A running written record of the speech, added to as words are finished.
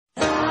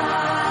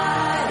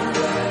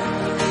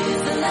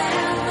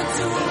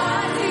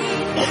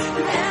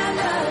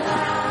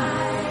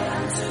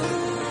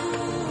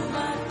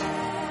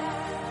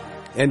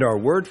And our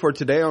word for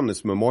today on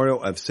this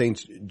memorial of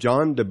Saints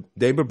John de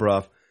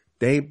Brebeuf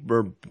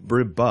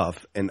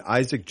and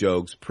Isaac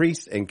Jogues,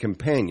 priests and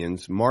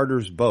companions,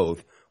 martyrs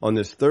both, on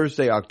this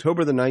Thursday,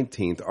 October the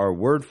 19th, our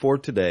word for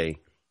today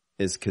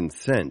is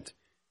consent.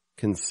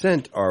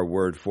 Consent, our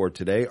word for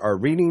today. Our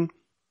reading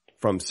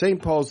from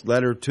St. Paul's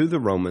letter to the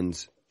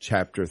Romans,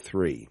 chapter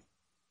 3.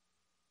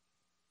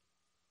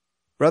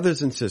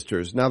 Brothers and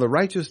sisters, now the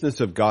righteousness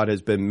of God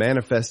has been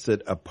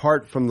manifested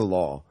apart from the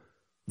law,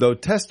 though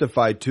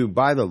testified to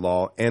by the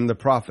law and the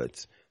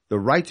prophets, the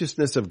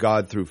righteousness of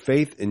God through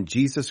faith in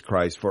Jesus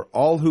Christ for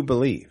all who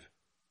believe.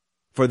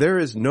 For there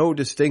is no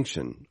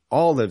distinction.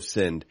 All have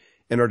sinned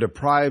and are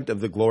deprived of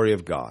the glory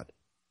of God.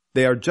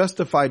 They are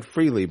justified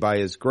freely by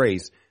His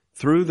grace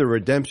through the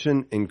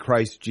redemption in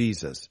Christ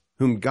Jesus,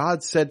 whom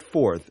God set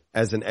forth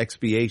as an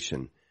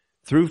expiation,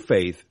 through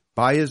faith,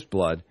 by His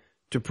blood,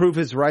 to prove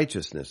His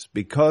righteousness,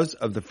 because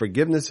of the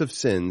forgiveness of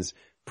sins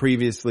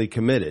previously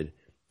committed,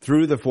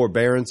 through the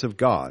forbearance of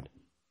God,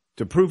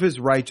 to prove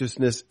His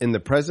righteousness in the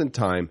present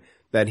time,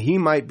 that He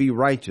might be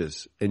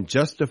righteous and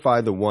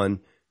justify the one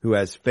who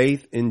has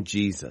faith in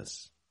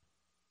Jesus.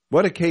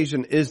 What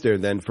occasion is there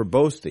then for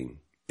boasting?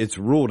 It's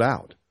ruled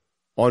out.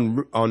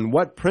 On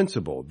what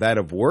principle? That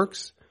of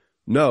works?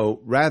 No,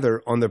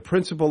 rather on the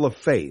principle of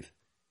faith.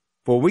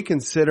 For we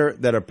consider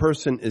that a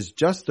person is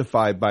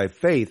justified by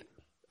faith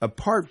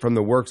apart from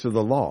the works of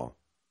the law.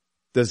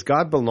 Does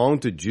God belong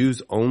to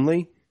Jews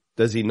only?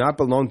 Does He not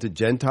belong to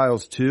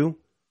Gentiles too?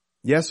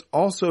 Yes,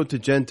 also to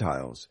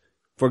Gentiles.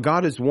 For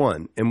God is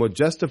one, and will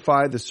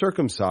justify the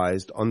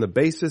circumcised on the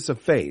basis of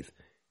faith,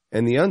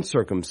 and the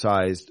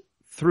uncircumcised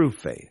through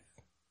faith.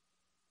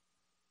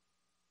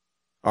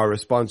 Our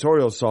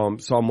responsorial psalm,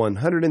 Psalm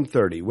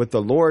 130, with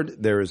the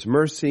Lord there is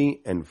mercy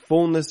and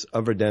fullness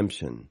of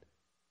redemption.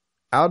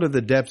 Out of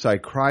the depths I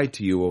cry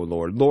to you, O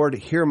Lord. Lord,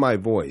 hear my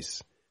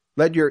voice.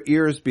 Let your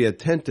ears be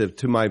attentive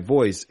to my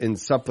voice in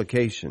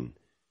supplication.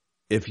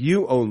 If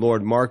you, O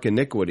Lord, mark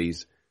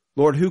iniquities,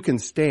 Lord, who can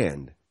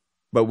stand?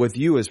 But with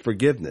you is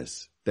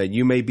forgiveness, that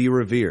you may be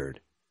revered.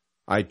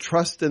 I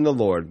trust in the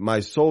Lord. My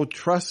soul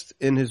trusts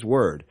in His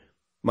word.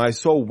 My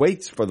soul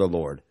waits for the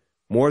Lord,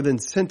 more than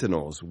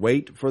sentinels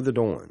wait for the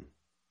dawn.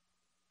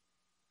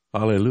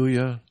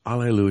 Alleluia,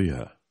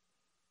 alleluia.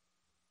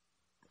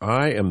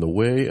 I am the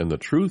way and the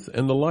truth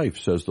and the life,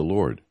 says the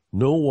Lord.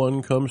 No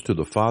one comes to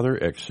the Father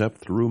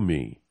except through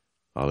me.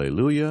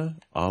 Alleluia,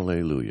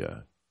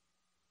 alleluia.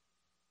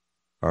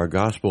 Our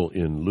Gospel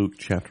in Luke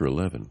chapter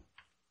 11.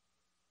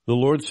 The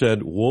Lord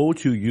said, Woe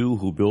to you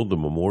who build the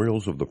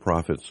memorials of the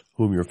prophets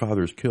whom your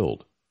fathers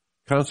killed.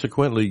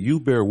 Consequently, you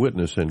bear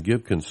witness and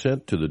give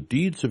consent to the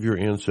deeds of your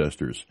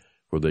ancestors,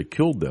 for they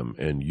killed them,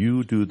 and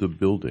you do the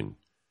building.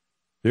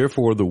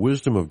 Therefore the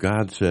wisdom of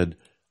God said,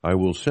 I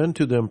will send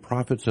to them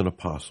prophets and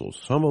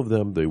apostles. Some of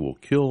them they will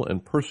kill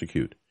and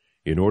persecute,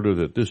 in order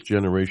that this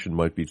generation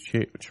might be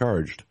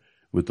charged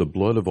with the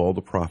blood of all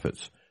the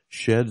prophets,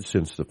 shed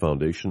since the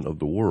foundation of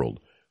the world,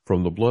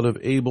 from the blood of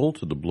Abel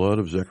to the blood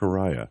of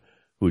Zechariah,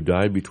 who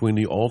died between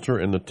the altar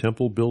and the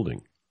temple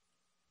building.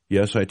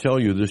 Yes, I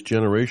tell you, this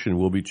generation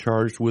will be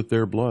charged with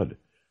their blood.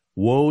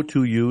 Woe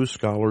to you,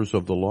 scholars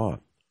of the law!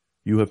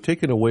 You have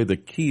taken away the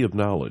key of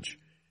knowledge.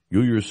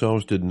 You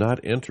yourselves did not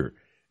enter,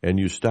 and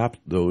you stopped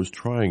those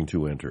trying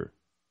to enter.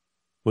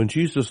 When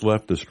Jesus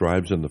left, the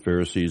scribes and the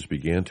Pharisees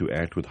began to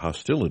act with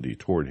hostility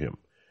toward Him,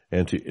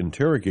 and to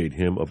interrogate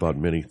Him about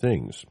many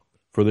things,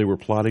 for they were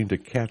plotting to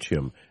catch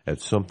Him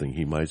at something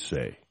He might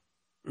say.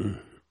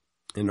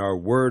 In our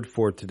word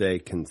for today,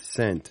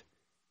 consent.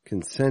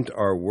 Consent,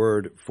 our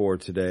word for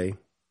today.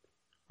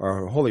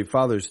 Our Holy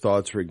Father's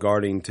thoughts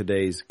regarding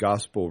today's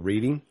gospel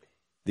reading.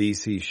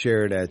 These he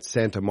shared at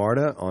Santa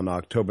Marta on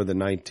October the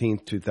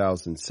 19th,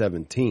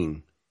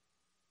 2017.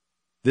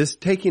 This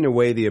taking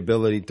away the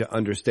ability to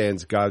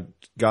understand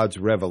God's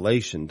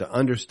revelation, to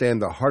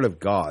understand the heart of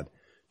God,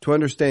 to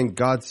understand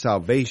God's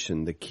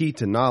salvation, the key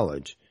to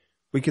knowledge,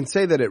 we can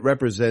say that it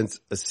represents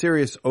a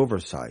serious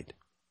oversight.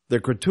 The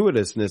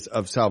gratuitousness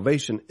of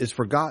salvation is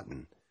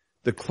forgotten.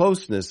 The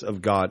closeness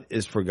of God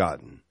is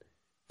forgotten.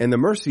 And the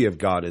mercy of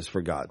God is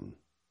forgotten.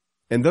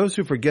 And those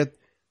who forget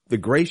the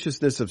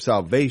graciousness of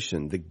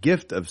salvation, the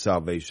gift of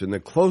salvation, the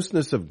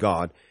closeness of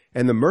God,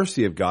 and the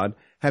mercy of God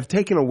have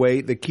taken away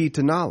the key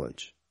to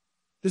knowledge.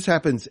 This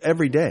happens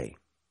every day.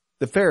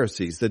 The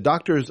Pharisees, the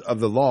doctors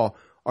of the law,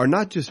 are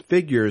not just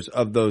figures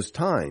of those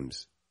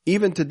times.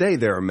 Even today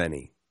there are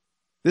many.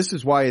 This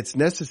is why it's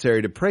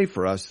necessary to pray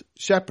for us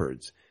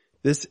shepherds.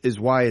 This is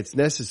why it's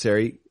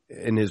necessary,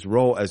 in his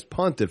role as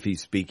pontiff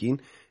he's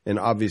speaking, and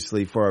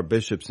obviously for our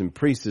bishops and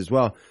priests as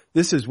well,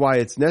 this is why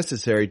it's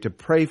necessary to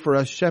pray for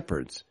us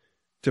shepherds,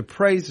 to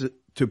pray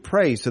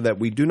so that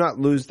we do not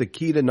lose the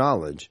key to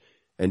knowledge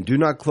and do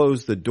not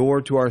close the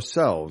door to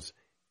ourselves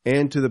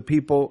and to the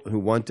people who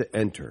want to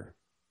enter.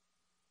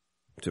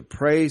 To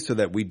pray so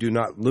that we do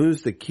not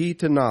lose the key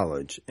to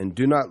knowledge and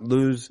do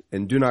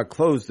not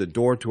close the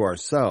door to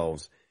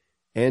ourselves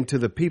and to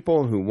the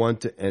people who want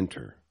to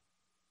enter.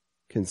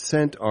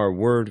 Consent, our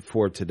word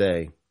for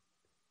today.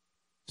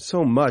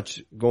 so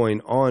much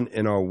going on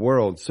in our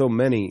world, so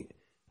many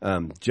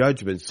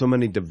judgments, so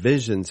many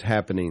divisions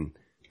happening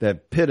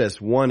that pit us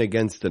one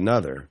against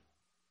another,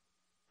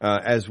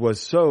 as was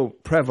so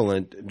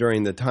prevalent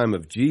during the time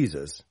of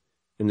Jesus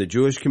in the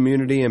Jewish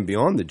community and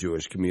beyond the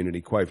Jewish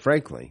community, quite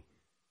frankly.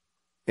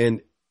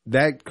 And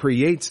that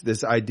creates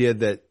this idea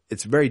that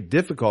it's very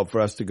difficult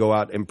for us to go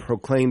out and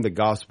proclaim the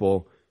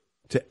gospel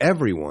to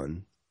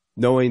everyone,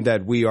 knowing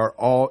that we are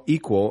all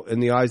equal in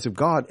the eyes of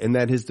God and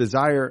that his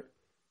desire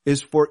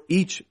is for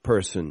each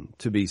person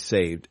to be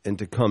saved and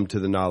to come to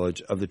the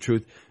knowledge of the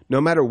truth,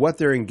 no matter what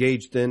they're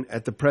engaged in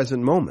at the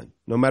present moment,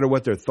 no matter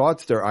what their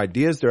thoughts, their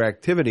ideas, their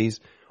activities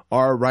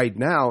are right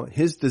now.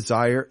 His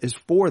desire is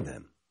for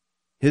them.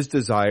 His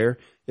desire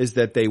is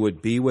that they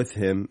would be with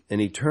him in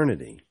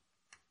eternity.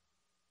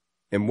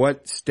 And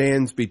what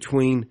stands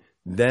between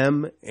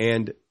them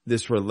and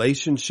this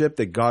relationship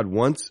that God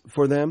wants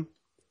for them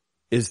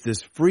is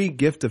this free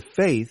gift of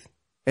faith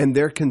and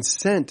their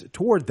consent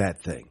toward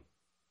that thing.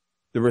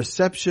 The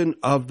reception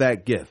of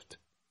that gift,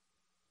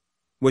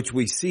 which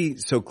we see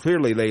so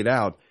clearly laid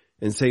out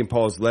in St.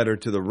 Paul's letter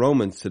to the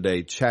Romans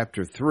today,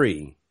 chapter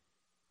 3.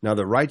 Now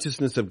the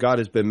righteousness of God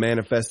has been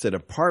manifested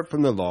apart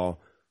from the law,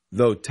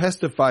 though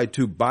testified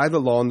to by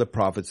the law and the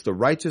prophets, the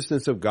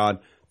righteousness of God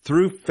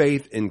through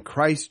faith in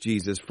Christ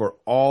Jesus for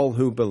all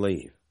who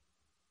believe.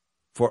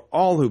 For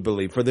all who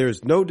believe, for there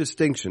is no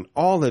distinction.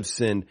 All have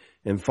sinned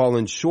and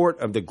fallen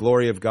short of the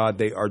glory of God.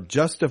 They are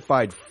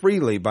justified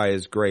freely by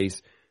his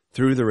grace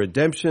through the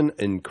redemption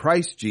in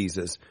Christ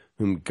Jesus,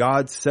 whom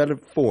God set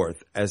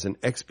forth as an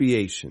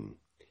expiation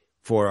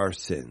for our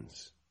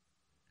sins.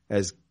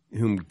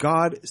 Whom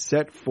God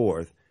set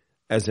forth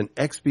as an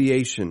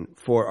expiation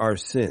for our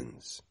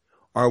sins.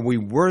 Are we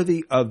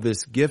worthy of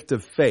this gift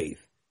of faith?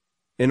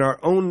 In our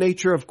own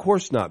nature, of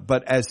course not,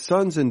 but as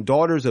sons and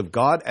daughters of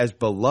God, as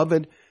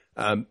beloved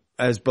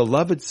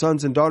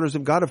sons and daughters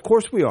of God, of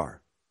course we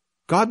are.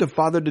 God the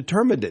Father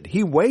determined it.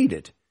 He weighed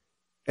it.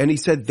 And he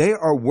said, they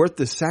are worth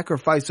the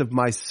sacrifice of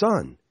my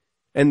son.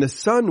 And the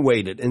son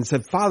weighed it and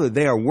said, Father,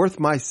 they are worth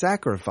my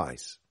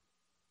sacrifice.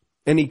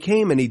 And he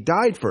came and he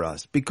died for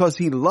us because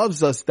he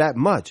loves us that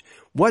much.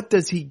 What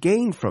does he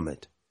gain from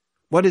it?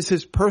 What is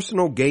his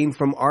personal gain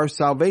from our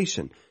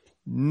salvation?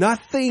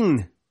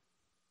 Nothing.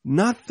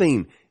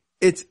 Nothing.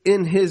 It's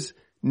in his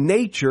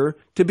nature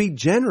to be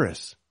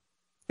generous.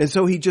 And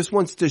so he just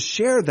wants to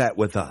share that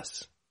with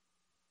us.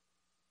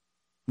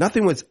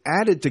 Nothing was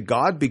added to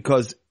God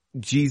because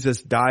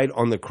Jesus died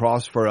on the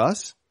cross for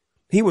us.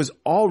 He was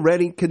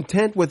already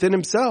content within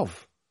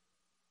himself.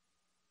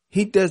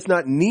 He does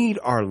not need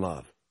our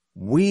love.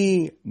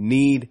 We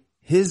need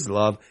his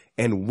love,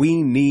 and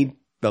we need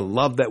the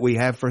love that we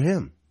have for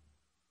him.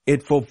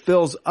 It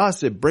fulfills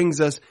us. It brings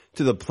us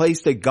to the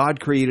place that God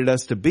created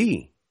us to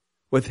be,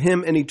 with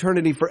him in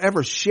eternity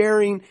forever,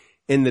 sharing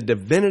in the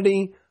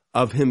divinity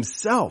of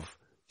himself,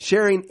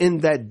 sharing in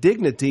that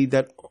dignity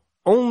that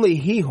only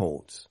he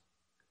holds.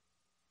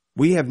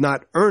 We have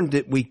not earned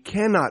it. We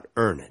cannot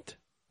earn it.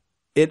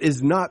 It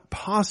is not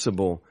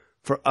possible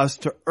for us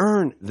to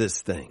earn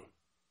this thing.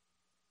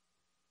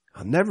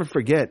 I'll never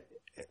forget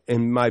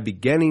in my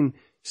beginning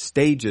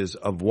stages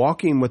of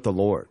walking with the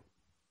Lord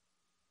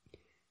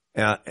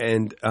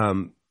and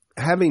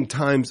having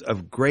times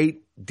of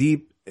great,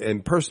 deep,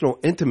 and personal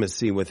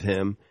intimacy with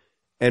him,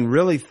 and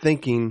really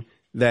thinking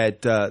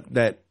that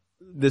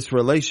this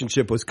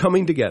relationship was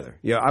coming together.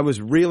 Yeah, I was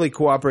really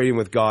cooperating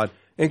with God.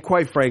 And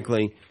quite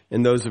frankly,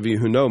 and those of you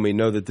who know me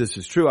know that this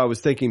is true, I was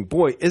thinking,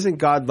 boy, isn't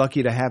God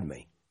lucky to have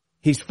me?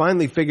 He's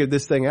finally figured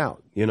this thing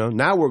out.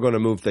 Now we're going to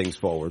move things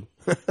forward.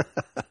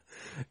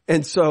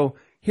 And so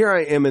here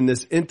I am in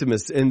this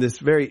intimacy, in this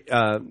very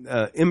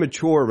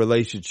immature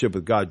relationship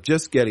with God,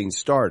 just getting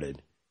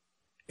started.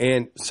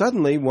 And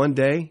suddenly one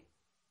day,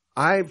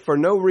 I, for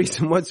no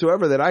reason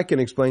whatsoever that I can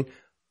explain,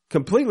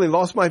 completely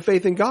lost my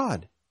faith in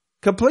God.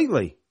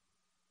 Completely.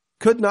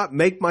 Could not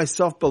make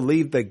myself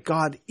believe that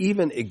God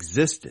even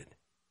existed.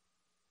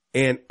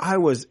 And I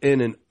was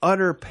in an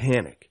utter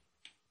panic.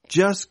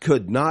 Just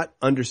could not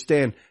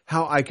understand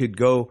how I could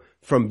go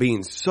from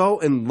being so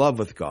in love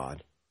with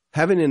God,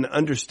 having an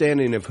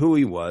understanding of who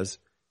he was,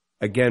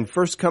 again,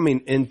 first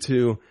coming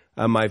into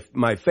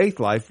my faith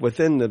life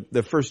within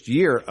the first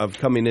year of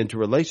coming into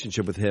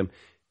relationship with him.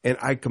 And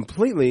I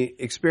completely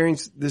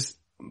experienced this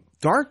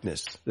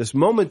darkness, this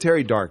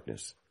momentary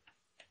darkness.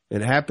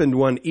 It happened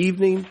one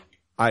evening.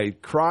 I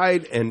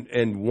cried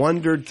and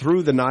wondered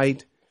through the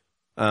night,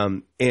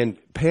 and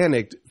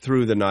panicked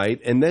through the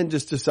night, and then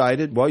just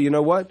decided, well, you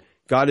know what?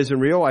 God isn't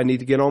real. I need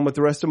to get on with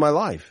the rest of my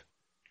life.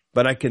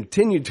 But I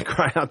continued to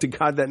cry out to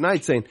God that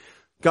night saying,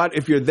 God,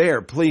 if you're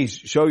there, please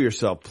show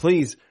yourself.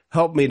 Please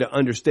help me to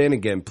understand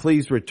again.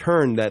 Please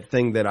return that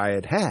thing that I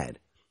had had.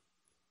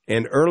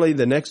 And early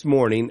the next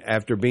morning,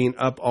 after being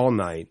up all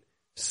night,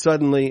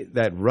 suddenly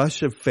that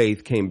rush of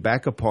faith came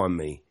back upon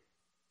me,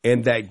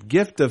 and that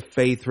gift of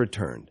faith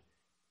returned.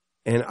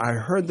 And I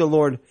heard the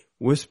Lord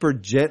whisper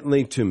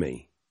gently to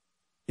me,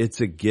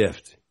 it's a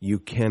gift. You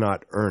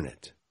cannot earn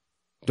it.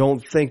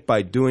 Don't think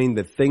by doing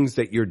the things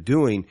that you're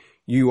doing,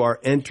 you are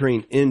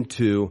entering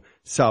into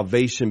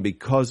salvation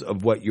because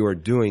of what you are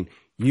doing.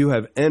 You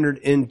have entered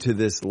into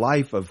this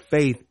life of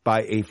faith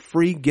by a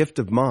free gift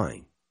of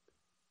mine.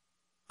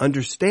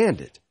 Understand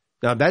it.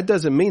 Now, that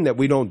doesn't mean that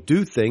we don't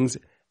do things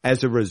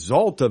as a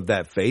result of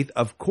that faith.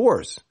 Of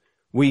course,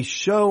 we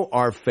show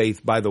our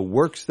faith by the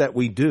works that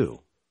we do.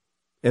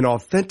 An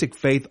authentic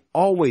faith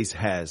always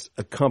has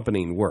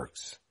accompanying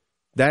works.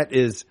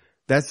 That's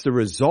the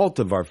result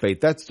of our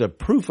faith. That's the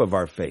proof of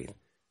our faith.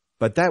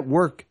 But that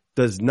work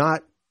does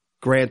not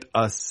grant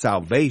us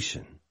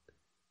salvation.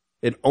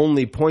 It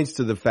only points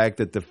to the fact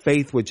that the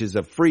faith, which is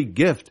a free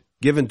gift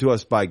given to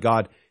us by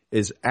God,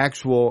 is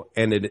actual,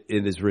 and it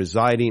is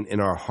residing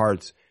in our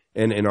hearts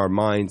and in our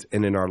minds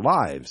and in our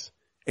lives.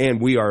 And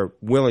we are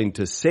willing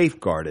to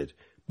safeguard it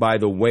by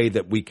the way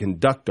that we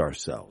conduct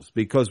ourselves,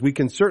 because we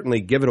can certainly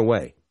give it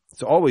away.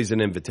 It's always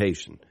an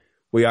invitation.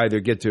 We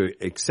either get to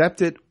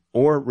accept it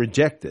or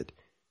reject it,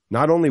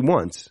 not only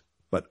once,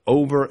 but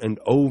over and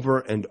over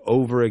and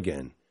over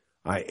again.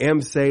 I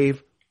am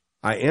saved.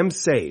 I am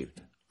saved.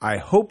 I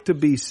hope to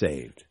be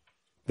saved.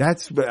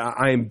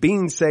 I am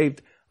being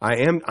saved.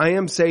 I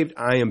am saved.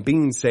 I am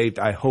being saved.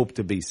 I hope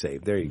to be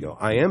saved. There you go.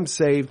 I am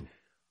saved.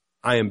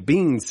 I am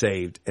being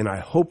saved, and I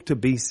hope to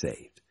be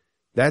saved.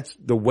 That's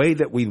the way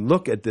that we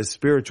look at this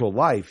spiritual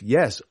life.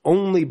 Yes,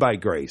 only by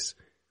grace,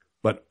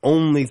 but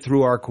only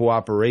through our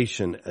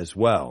cooperation as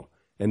well.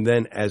 And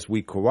then as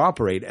we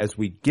cooperate, as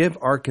we give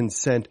our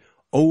consent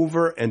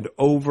over and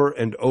over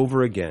and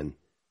over again,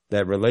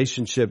 that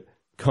relationship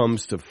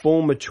comes to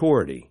full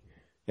maturity.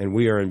 And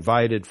we are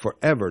invited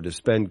forever to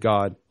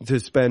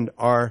spend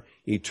our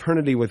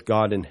eternity with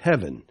God in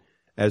heaven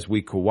as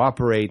we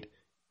cooperate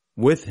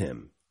with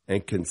him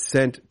and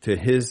consent to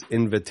his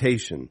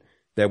invitation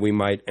that we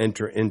might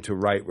enter into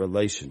right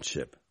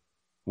relationship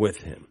with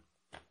him.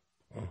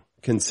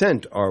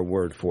 Consent, our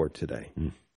word for today.